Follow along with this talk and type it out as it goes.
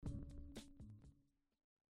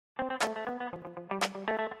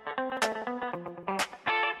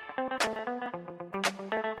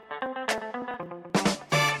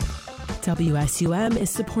WSUM is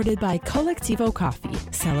supported by Colectivo Coffee,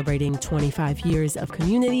 celebrating 25 years of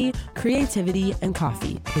community, creativity, and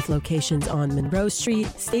coffee, with locations on Monroe Street,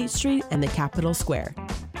 State Street, and the Capitol Square.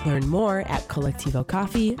 Learn more at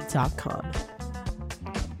collectivocoffee.com.